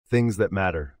Things That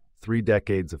Matter, 3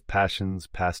 Decades of Passions,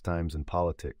 Pastimes and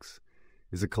Politics,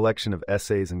 is a collection of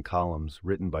essays and columns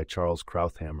written by Charles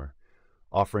Krauthammer,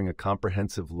 offering a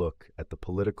comprehensive look at the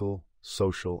political,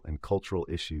 social, and cultural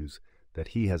issues that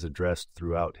he has addressed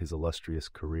throughout his illustrious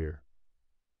career.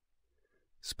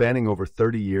 Spanning over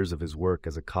 30 years of his work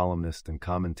as a columnist and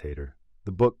commentator,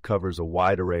 the book covers a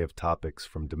wide array of topics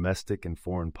from domestic and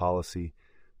foreign policy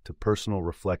to personal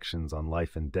reflections on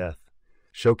life and death,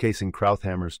 showcasing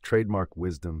Krauthammer's trademark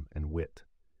wisdom and wit.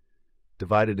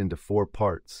 Divided into 4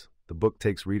 parts, the book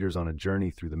takes readers on a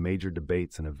journey through the major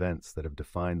debates and events that have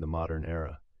defined the modern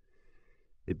era.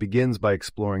 It begins by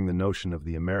exploring the notion of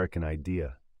the American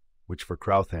idea, which for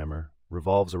Krauthammer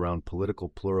revolves around political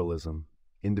pluralism,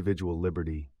 individual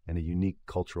liberty, and a unique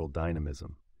cultural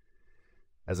dynamism.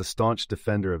 As a staunch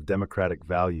defender of democratic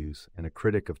values and a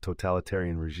critic of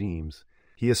totalitarian regimes,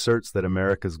 he asserts that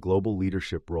America's global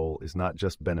leadership role is not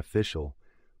just beneficial,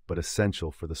 but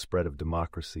essential for the spread of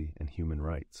democracy and human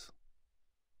rights.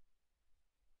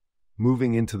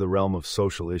 Moving into the realm of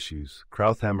social issues,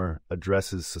 Krauthammer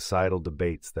addresses societal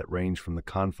debates that range from the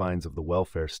confines of the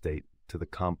welfare state to the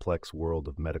complex world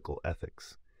of medical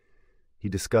ethics. He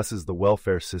discusses the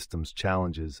welfare system's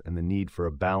challenges and the need for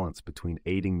a balance between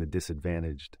aiding the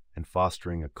disadvantaged and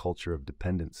fostering a culture of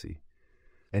dependency.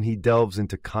 And he delves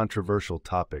into controversial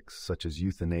topics such as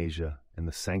euthanasia and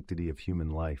the sanctity of human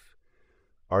life,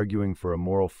 arguing for a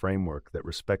moral framework that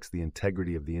respects the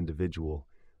integrity of the individual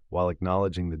while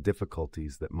acknowledging the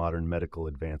difficulties that modern medical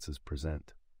advances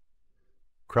present.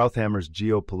 Krauthammer's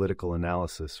geopolitical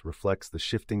analysis reflects the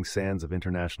shifting sands of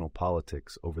international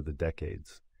politics over the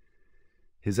decades.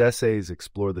 His essays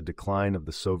explore the decline of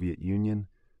the Soviet Union,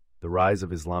 the rise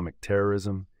of Islamic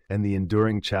terrorism, and the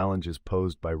enduring challenges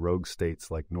posed by rogue states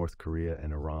like North Korea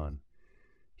and Iran.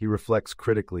 He reflects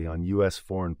critically on U.S.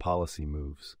 foreign policy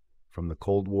moves, from the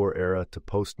Cold War era to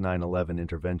post-9/11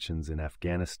 interventions in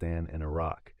Afghanistan and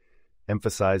Iraq,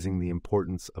 emphasizing the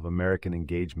importance of American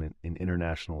engagement in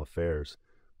international affairs,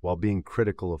 while being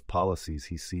critical of policies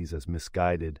he sees as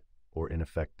misguided or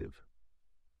ineffective.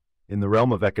 In the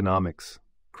realm of economics,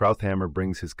 Krauthammer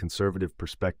brings his conservative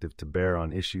perspective to bear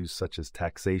on issues such as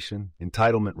taxation,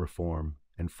 entitlement reform,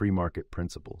 and free market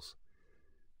principles.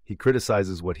 He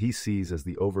criticizes what he sees as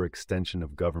the overextension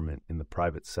of government in the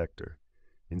private sector.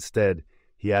 Instead,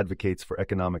 he advocates for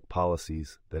economic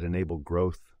policies that enable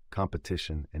growth,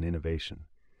 competition, and innovation.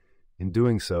 In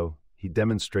doing so, he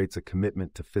demonstrates a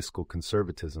commitment to fiscal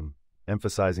conservatism,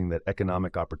 emphasizing that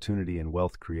economic opportunity and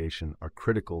wealth creation are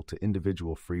critical to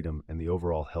individual freedom and the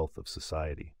overall health of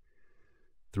society.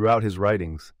 Throughout his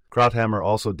writings, Krauthammer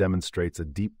also demonstrates a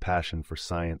deep passion for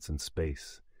science and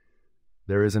space.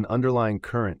 There is an underlying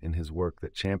current in his work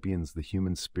that champions the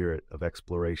human spirit of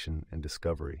exploration and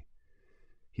discovery.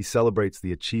 He celebrates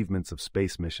the achievements of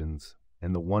space missions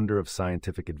and the wonder of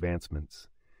scientific advancements,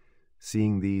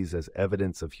 seeing these as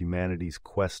evidence of humanity's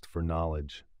quest for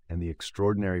knowledge and the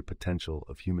extraordinary potential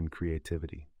of human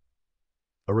creativity.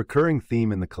 A recurring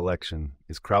theme in the collection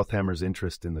is Krauthammer's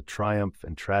interest in the triumph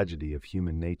and tragedy of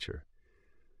human nature.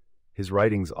 His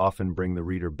writings often bring the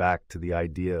reader back to the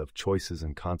idea of choices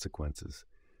and consequences,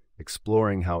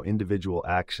 exploring how individual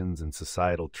actions and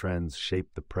societal trends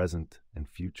shape the present and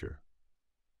future.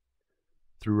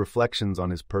 Through reflections on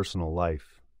his personal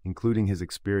life, including his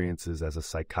experiences as a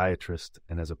psychiatrist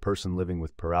and as a person living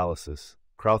with paralysis,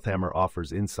 Krauthammer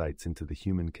offers insights into the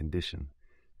human condition,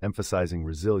 emphasizing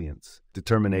resilience,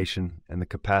 determination, and the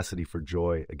capacity for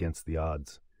joy against the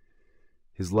odds.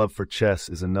 His love for chess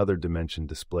is another dimension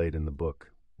displayed in the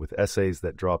book, with essays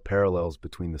that draw parallels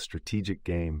between the strategic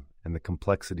game and the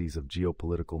complexities of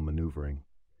geopolitical maneuvering.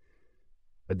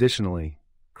 Additionally,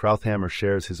 Krauthammer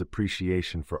shares his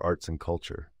appreciation for arts and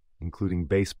culture, including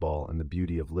baseball and the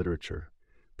beauty of literature,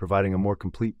 providing a more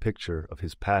complete picture of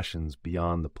his passions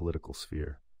beyond the political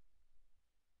sphere.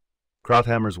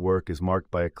 Krauthammer's work is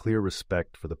marked by a clear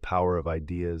respect for the power of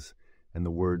ideas and the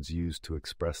words used to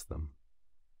express them.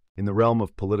 In the realm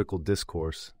of political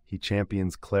discourse, he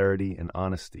champions clarity and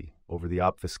honesty over the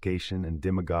obfuscation and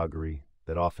demagoguery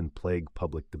that often plague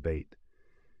public debate.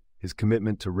 His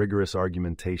commitment to rigorous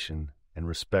argumentation and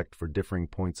respect for differing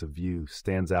points of view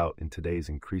stands out in today's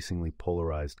increasingly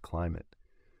polarized climate.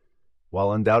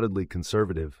 While undoubtedly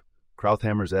conservative,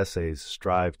 Krauthammer's essays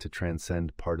strive to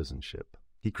transcend partisanship.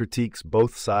 He critiques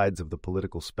both sides of the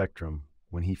political spectrum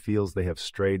when he feels they have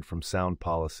strayed from sound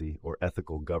policy or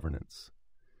ethical governance.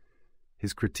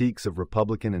 His critiques of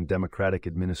Republican and Democratic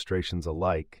administrations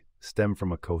alike stem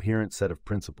from a coherent set of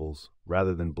principles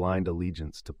rather than blind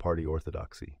allegiance to party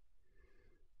orthodoxy.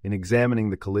 In examining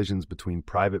the collisions between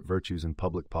private virtues and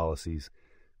public policies,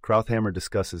 Krauthammer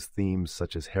discusses themes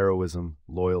such as heroism,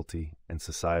 loyalty, and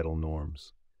societal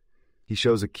norms. He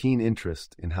shows a keen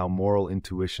interest in how moral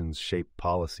intuitions shape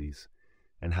policies,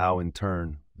 and how, in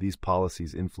turn, these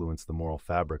policies influence the moral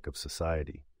fabric of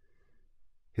society.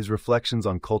 His reflections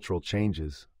on cultural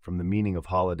changes, from the meaning of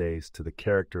holidays to the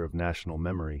character of national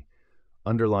memory,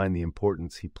 underline the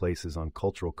importance he places on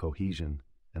cultural cohesion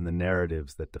and the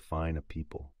narratives that define a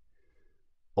people.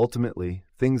 Ultimately,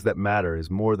 Things That Matter is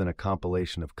more than a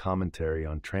compilation of commentary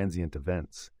on transient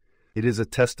events. It is a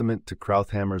testament to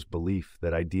Krauthammer's belief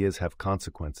that ideas have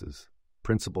consequences,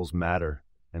 principles matter,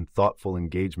 and thoughtful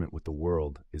engagement with the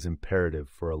world is imperative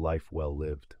for a life well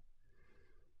lived.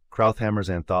 Krauthammer's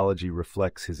anthology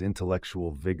reflects his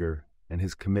intellectual vigor and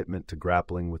his commitment to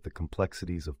grappling with the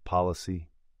complexities of policy,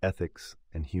 ethics,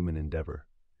 and human endeavor.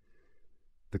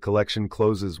 The collection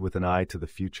closes with an eye to the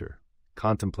future,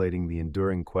 contemplating the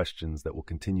enduring questions that will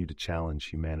continue to challenge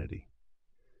humanity.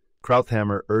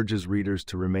 Krauthammer urges readers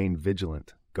to remain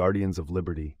vigilant, guardians of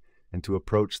liberty, and to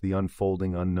approach the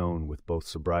unfolding unknown with both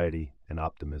sobriety and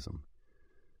optimism.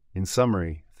 In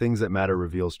summary, Things That Matter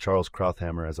reveals Charles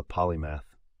Krauthammer as a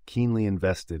polymath, keenly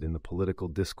invested in the political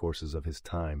discourses of his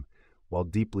time, while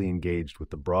deeply engaged with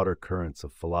the broader currents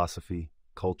of philosophy,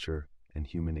 culture, and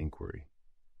human inquiry.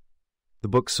 The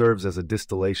book serves as a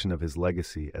distillation of his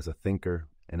legacy as a thinker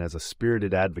and as a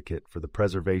spirited advocate for the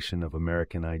preservation of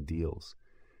American ideals,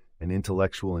 an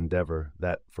intellectual endeavor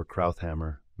that, for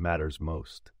Krauthammer, matters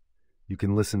most. You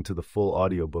can listen to the full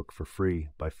audiobook for free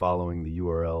by following the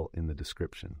URL in the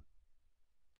description.